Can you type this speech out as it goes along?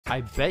I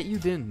bet you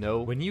didn't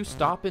know when you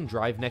stop and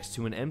drive next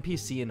to an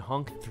NPC and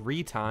honk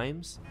 3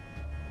 times,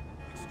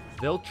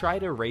 they'll try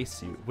to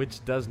race you,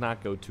 which does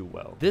not go too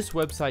well. This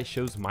website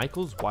shows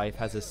Michael's wife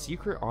has a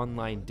secret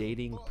online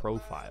dating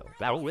profile.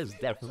 That was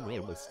definitely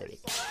a mistake.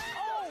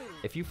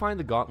 If you find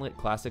the Gauntlet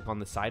Classic on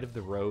the side of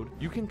the road,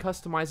 you can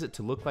customize it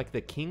to look like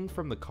the king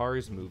from the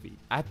Cars movie.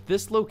 At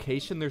this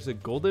location, there's a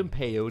golden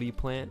peyote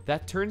plant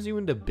that turns you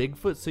into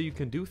Bigfoot so you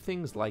can do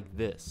things like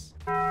this.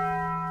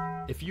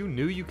 If you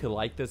knew you could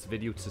like this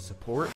video to support,